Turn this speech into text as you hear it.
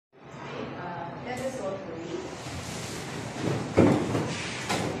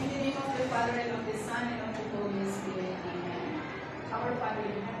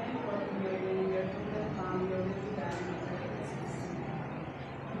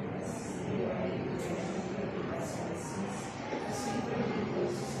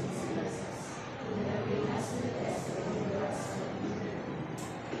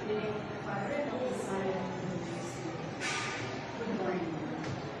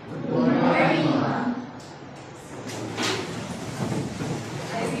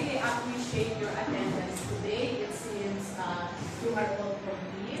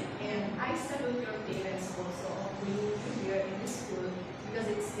I salute your parents also of bringing you here in the school because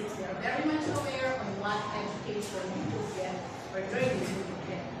they are very much aware of what education you will get or learning you will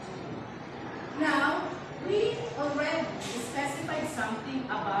get. Now, we already specified something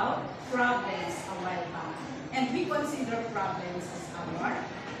about problems a while back, and we consider problems as our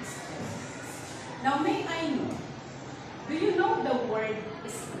stress. Now, may I know, do you know the word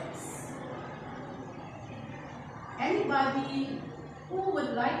stress? Anybody who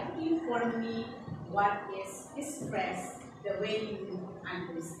would like to inform me what is stress the way you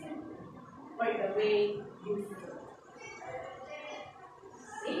understand it, or the way you feel?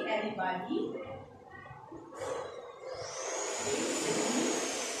 Say, anybody?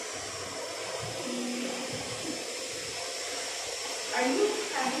 Are you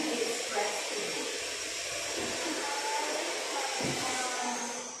having a stress today?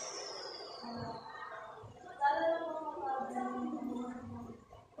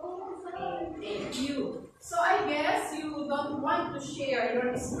 Thank you. So I guess you don't want to share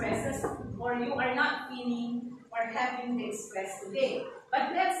your stresses, or you are not feeling or having the stress today.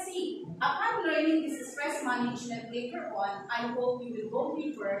 But let's see. Upon learning this stress management later on, I hope you will go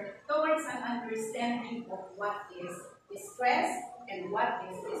deeper towards an understanding of what is stress and what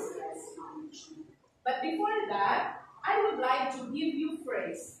is stress management. But before that, I would like to give you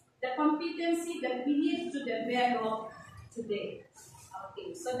first the competency that we need to develop today.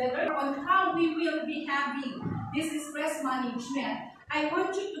 Okay, so on how we will be having this stress management, I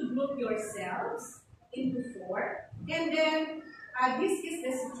want you to group yourselves into 4, and then this is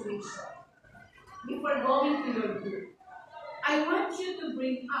the situation. Before going to your group, I want you to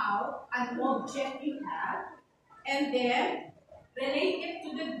bring out an object you have, and then relate it to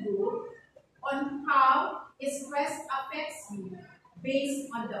the group on how stress affects you based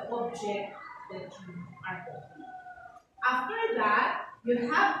on the object that you are holding. After that,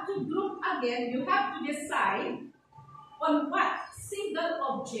 you have to group again, you have to decide on what single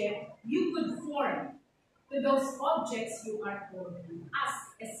object you could form to those objects you are holding as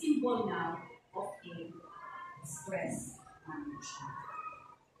a symbol now of a stress management.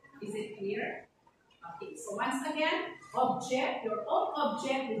 Is it clear? Okay, so once again, object, your own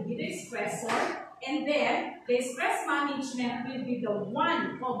object will be the stressor, and then the stress management will be the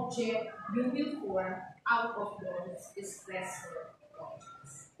one object you will form out of those stressor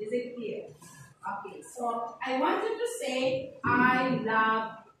objects. Is it clear? Okay, so I want you to say, I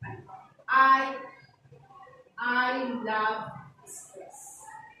love stress.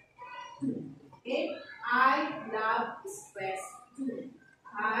 Okay, I love stress too.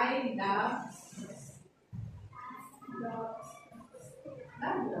 I love stress.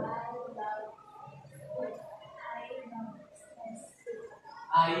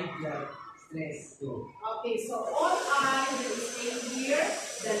 I love stress too. Okay, so all I will stay here,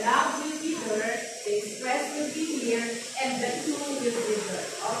 the love will be there, the stress will be here, and the 2 will be there.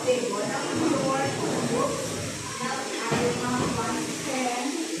 Okay, go down to your book. Now I will count 1 to 10,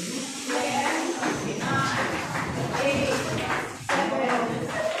 10, 9, 8, 7,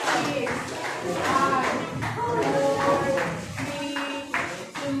 6, 5, 4, 3,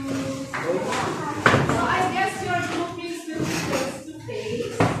 2, 1. So I guess your groupings will be face to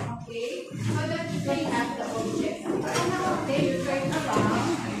face. Okay, so that you can have the object. Okay, you turn around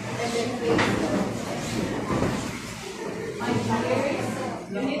and then face the object. My dears,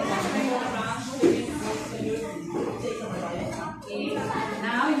 you need to turn around so you can also use it. Okay,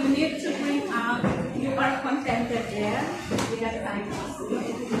 now you need to bring out, you are contented there. We have time to see.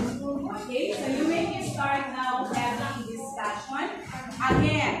 Okay, so you may start now having discussion.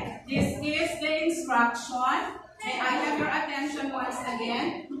 Again, this is the instruction. May I have your attention once again?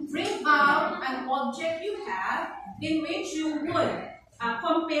 Bring out an object you have in which you would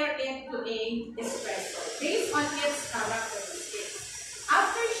compare it to a stressor based on its characteristics.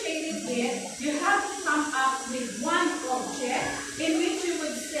 After shading it, you have to come up with one object in which you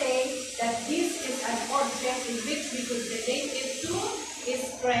would say that this is an object in which we could relate it to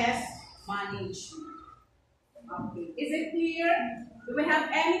stress management. Okay, is it clear? Do we have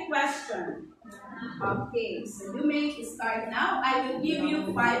any question? Okay, so you may start now. I will give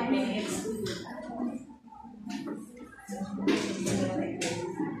you 5 minutes to do that.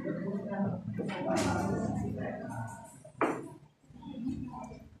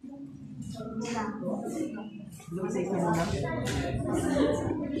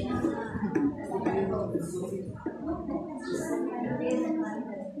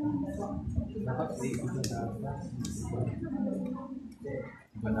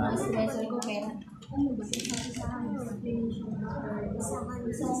 Stressor ko pera.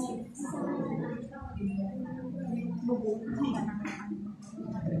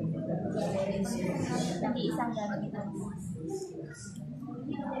 Nag-iisang gamit ang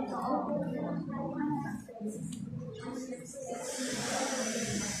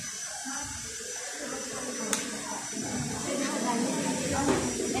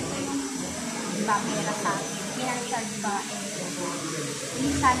iba pera sa akin. Financial ba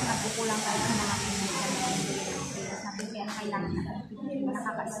minsan nagkukulang tayo sa mga kailangan. Sabi kaya kailangan natin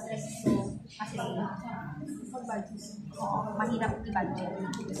nakaka-stress so kasi mahirap i-budget.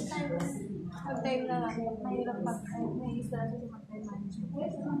 Pag-time na lang, mahirap may isa sa mag-time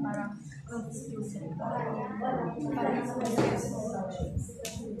management. Parang confusion. Parang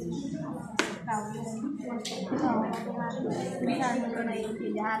minsan ko na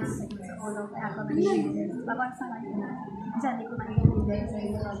iintindihan sa ulo kaya ako nag-iintindihan. Bakit sa ngayon? Minsan hindi ko naiintindihan sa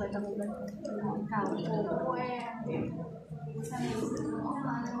iyo na ba't ako ikaw. Hindi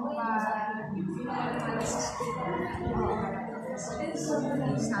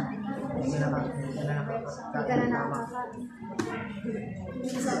ka na nakakakain.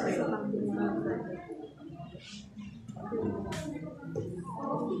 Isa pa sa pagbilang.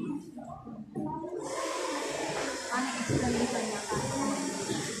 Ano explanation niya ka?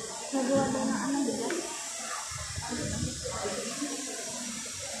 Nagawa na ng ano dito?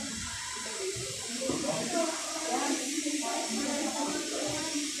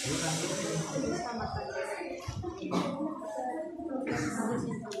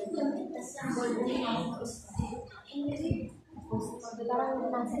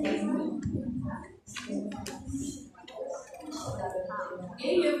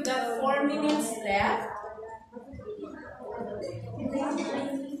 Okay, you've got 4 minutes left.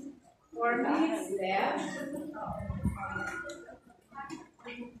 4 minutes left.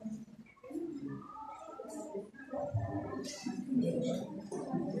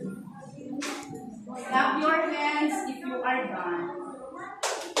 Clap your hands if you are done.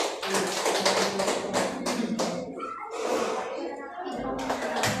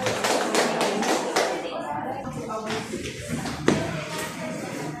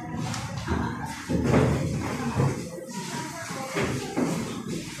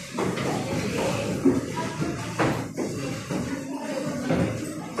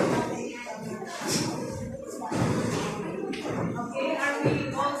 Okay, are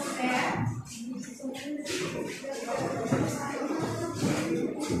we all set?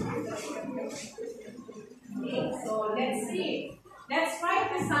 Okay, so let's see. Let's try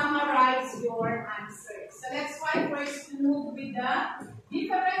to summarize your answers. So let's try first to move with the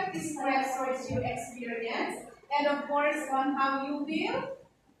different stressors you experience, and of course on how you will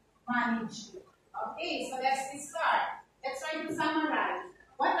manage it. Okay, so let's start. Let's try to summarize.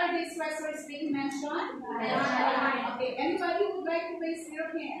 What are the stressors being mentioned? Okay, anybody would like to raise your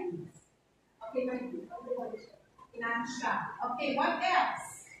hand? Okay, very good. Financial. Okay, what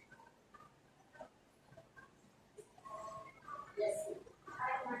else? Yes.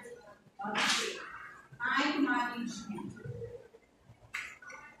 Okay. Time management.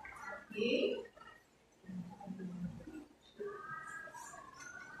 Okay.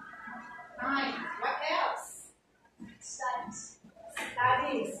 Time. What else? Studies.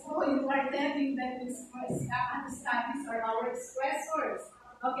 Studies. Oh, you are telling that studies are our stressors.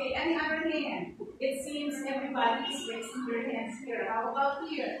 Okay, any other hand? It seems everybody is raising their hands here. How about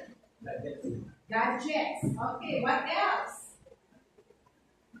here? Gadgets. Okay, what else?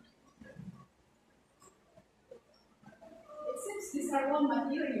 It seems these are all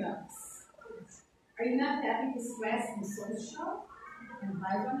materials. Are you not having stress in social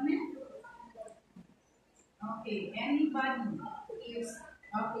environment? Okay, anybody is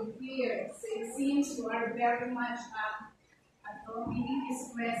here? So it seems you are very much being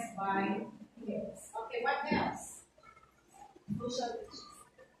stressed by this. Okay, what else?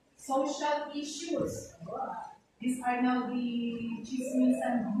 Social issues. These are now the chismes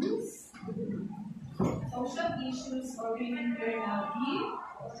and blues. Social issues or remember now the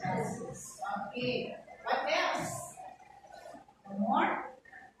stresses. Okay, what else? No more?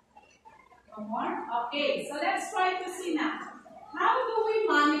 No more? Okay, so let's try to see now. How do we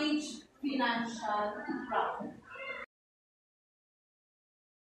manage financial problems?